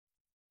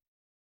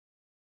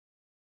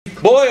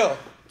Boyo,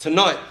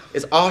 tonight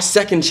is our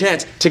second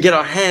chance to get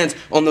our hands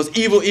on those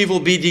evil, evil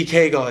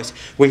BDK guys.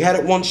 We had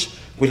it once,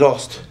 we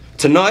lost.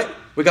 Tonight,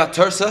 we got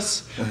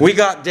Tursas, we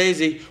got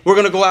Daizee. We're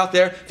gonna go out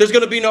there. There's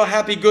gonna be no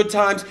happy good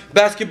times,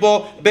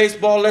 basketball,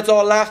 baseball, let's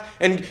all laugh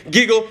and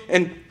giggle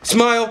and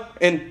smile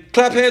and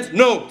clap hands.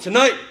 No,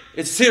 tonight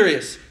it's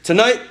serious.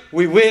 Tonight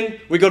we win,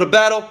 we go to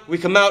battle, we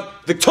come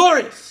out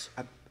victorious.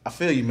 I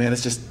feel you, man.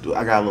 It's just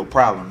I got a little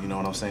problem. You know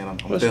what I'm saying? I'm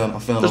feeling.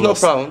 There's no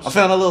problems. I'm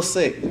feeling a little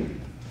sick.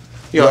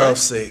 You're all right?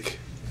 Sick.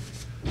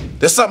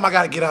 There's something I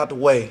gotta get out the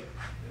way.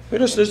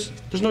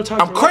 There's no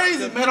time. I'm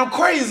crazy, man. I'm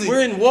crazy.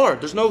 We're in war.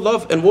 There's no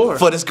love and war.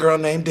 For this girl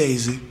named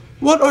Daizee.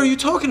 What are you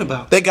talking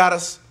about? They got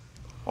us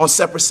on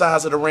separate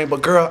sides of the ring,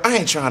 but girl, I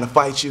ain't trying to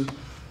fight you.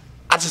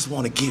 I just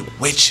want to get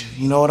with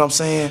you. You know what I'm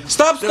saying?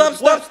 Stop.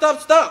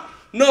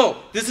 No,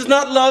 this is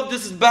not love.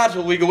 This is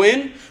battle. We go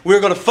in. We're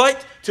gonna fight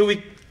till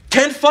we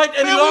can't fight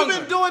any longer.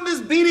 We've been doing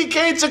this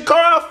BDK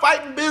Chikara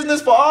fighting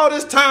business for all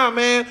this time,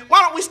 man.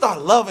 Why don't we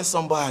start loving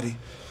somebody?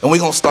 And we're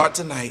gonna start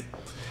tonight.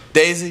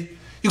 Daizee,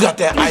 you got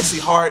that icy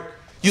heart.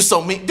 You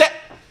so mean.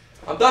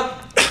 I'm done.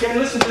 I can't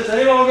listen to this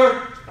any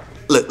longer.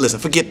 Listen,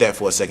 forget that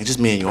for a second. Just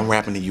me and you. I'm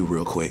rapping to you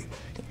real quick.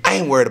 I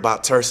ain't worried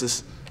about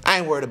Tursas. I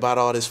ain't worried about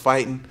all this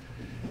fighting.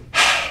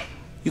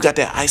 You got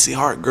that icy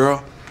heart,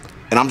 girl.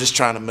 And I'm just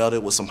trying to melt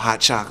it with some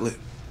hot chocolate.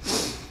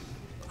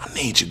 I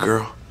need you,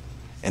 girl.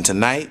 And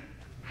tonight,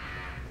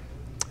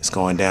 it's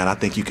going down. I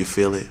think you can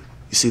feel it.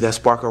 You see that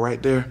sparkle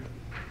right there?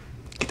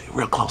 Get that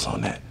real close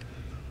on that.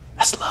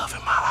 That's love in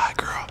my eye,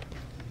 girl.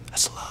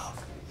 That's love.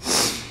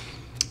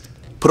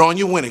 Put on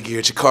your winter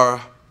gear,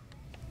 Chikara.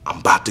 I'm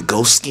about to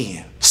go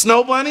skiing.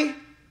 Snow Bunny,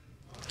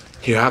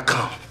 here I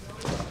come.